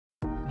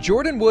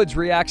Jordyn Woods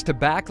reacts to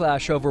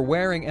backlash over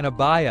wearing an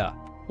abaya.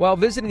 While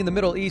visiting the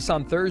Middle East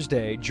on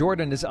Thursday,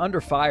 Jordyn is under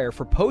fire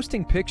for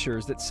posting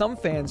pictures that some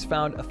fans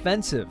found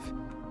offensive.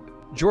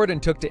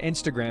 Jordyn took to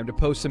Instagram to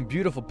post some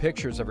beautiful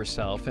pictures of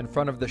herself in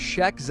front of the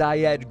Sheikh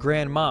Zayed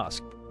Grand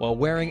Mosque while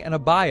wearing an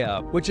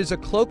abaya, which is a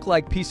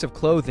cloak-like piece of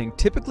clothing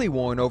typically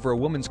worn over a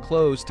woman's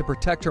clothes to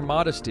protect her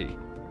modesty.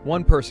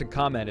 One person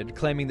commented,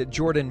 claiming that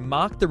Jordyn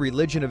mocked the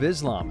religion of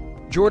Islam.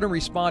 Jordyn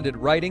responded,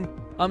 writing,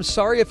 "I'm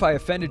sorry if I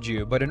offended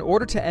you, but in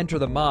order to enter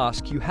the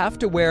mosque, you have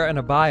to wear an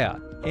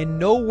abaya. In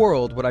no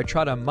world would I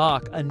try to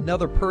mock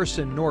another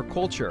person nor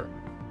culture."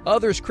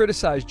 Others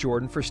criticized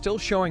Jordyn for still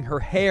showing her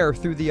hair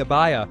through the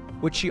abaya,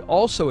 which she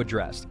also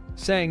addressed,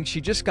 saying she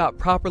just got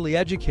properly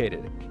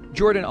educated.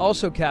 Jordyn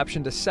also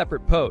captioned a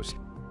separate post.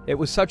 "It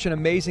was such an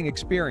amazing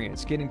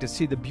experience getting to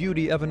see the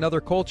beauty of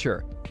another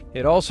culture.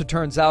 It also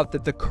turns out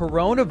that the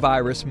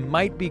coronavirus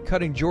might be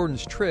cutting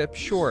Jordyn's trip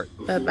short."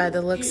 But by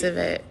the looks of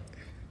it,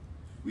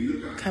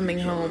 coming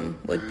home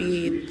would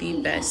be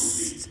the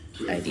best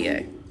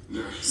idea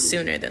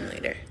sooner than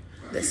later.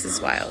 This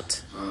is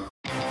wild.